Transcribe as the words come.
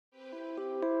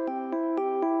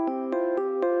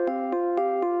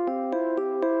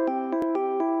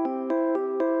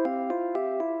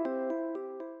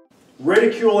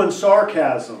Ridicule and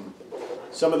Sarcasm.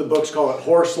 Some of the books call it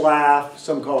horse laugh,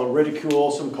 some call it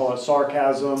ridicule, some call it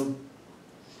sarcasm.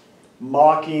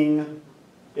 Mocking.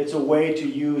 It's a way to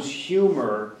use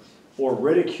humor or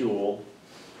ridicule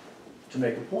to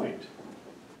make a point.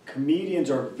 Comedians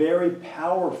are very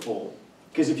powerful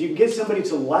because if you can get somebody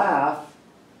to laugh,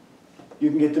 you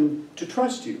can get them to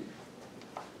trust you.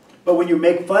 But when you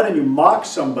make fun and you mock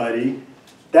somebody,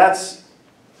 that's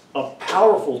a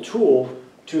powerful tool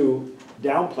to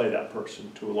downplay that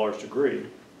person to a large degree.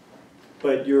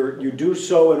 But you do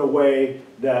so in a way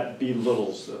that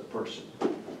belittles the person.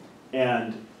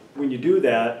 And when you do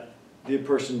that, the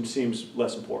person seems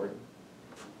less important.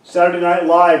 Saturday Night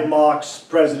Live mocks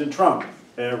President Trump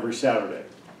every Saturday.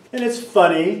 And it's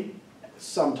funny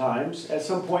sometimes. At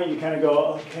some point you kind of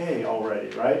go, okay,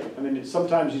 already, right? I mean,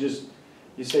 sometimes you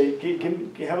say,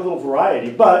 have a little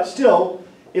variety. But still,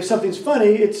 if something's funny,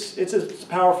 it's a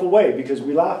powerful way because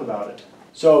we laugh about it.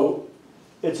 So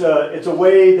it's a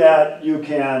way that you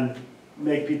can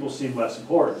make people seem less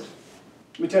important.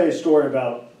 Let me tell you a story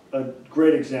about a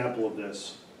great example of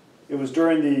this. It was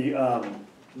during the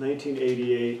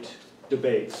 1988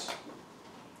 debates.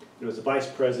 It was the vice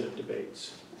president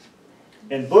debates.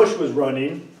 And Bush was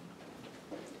running,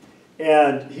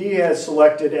 and he has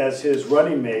selected as his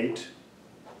running mate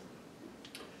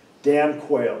Dan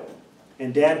Quayle.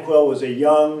 And Dan Quayle was a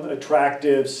young,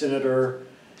 attractive senator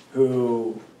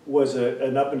who was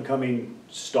an up-and-coming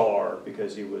star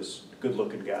because he was a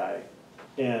good-looking guy.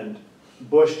 And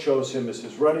Bush chose him as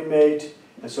his running mate,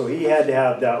 and so he had to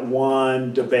have that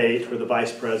one debate where the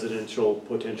vice presidential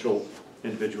potential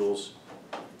individuals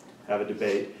have a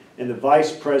debate. And the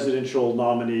vice presidential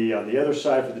nominee on the other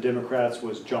side for the Democrats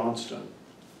was Johnston.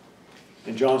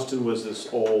 And Johnston was this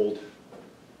old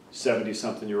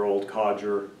 70-something-year-old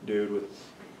codger dude with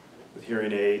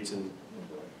hearing aids. And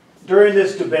during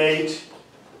this debate,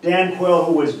 Dan Quayle,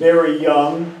 who was very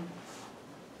young,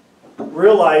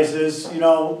 realizes,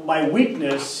 my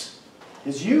weakness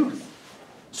is youth.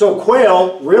 So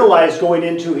Quayle realized going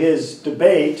into his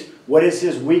debate, what is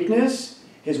his weakness?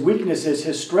 His weakness is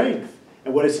his strength.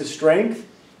 And what is his strength?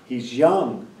 He's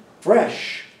young,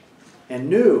 fresh, and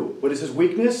new. What is his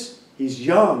weakness? He's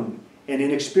young and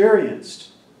inexperienced.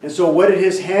 And so what did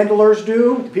his handlers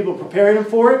do? The people preparing him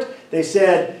for it? They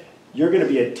said, you're going to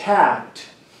be attacked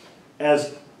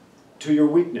as to your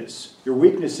weakness. Your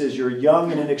weakness is you're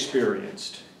young and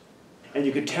inexperienced. And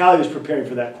you could tell he was preparing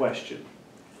for that question.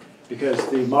 Because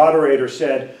the moderator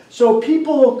said, so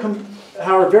people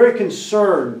are very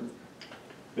concerned,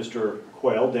 Mr.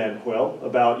 Quayle, Dan Quayle,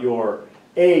 about your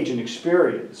age and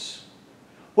experience.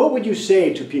 What would you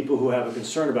say to people who have a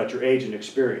concern about your age and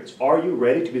experience? Are you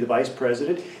ready to be the vice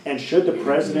president? And should the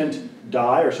president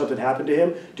die or something happen to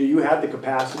him, do you have the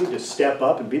capacity to step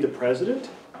up and be the president?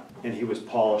 And he was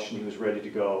polished and he was ready to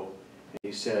go. And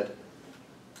he said,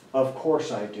 of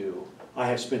course I do. I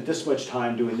have spent this much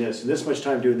time doing this and this much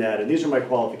time doing that, and these are my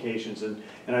qualifications, and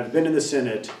I've been in the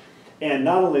Senate. And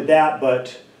not only that,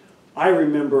 but I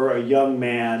remember a young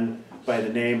man by the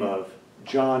name of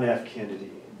John F.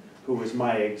 Kennedy, who was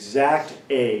my exact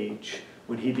age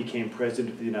when he became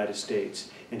President of the United States.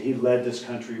 And he led this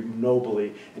country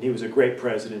nobly, and he was a great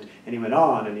president. And he went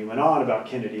on about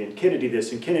Kennedy, and Kennedy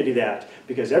this and Kennedy that,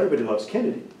 because everybody loves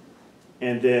Kennedy.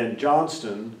 And then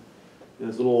Johnston, in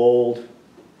his little old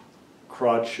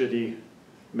crotchety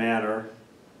manner,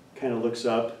 kind of looks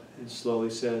up and slowly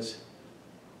says,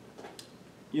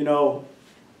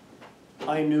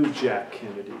 I knew Jack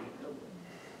Kennedy.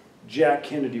 Jack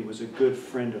Kennedy was a good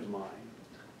friend of mine.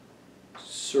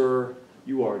 Sir,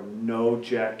 you are no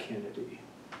Jack Kennedy.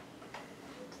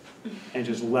 And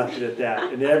just left it at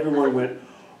that. And everyone went,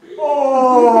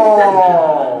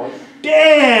 oh,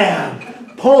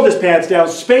 damn! Pulled his pants down,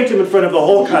 spanked him in front of the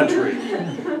whole country.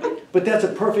 But that's a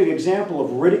perfect example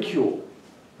of ridicule.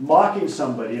 Mocking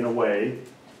somebody in a way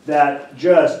that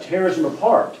just tears him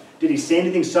apart. Did he say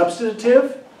anything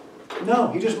substantive?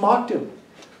 No, he just mocked him.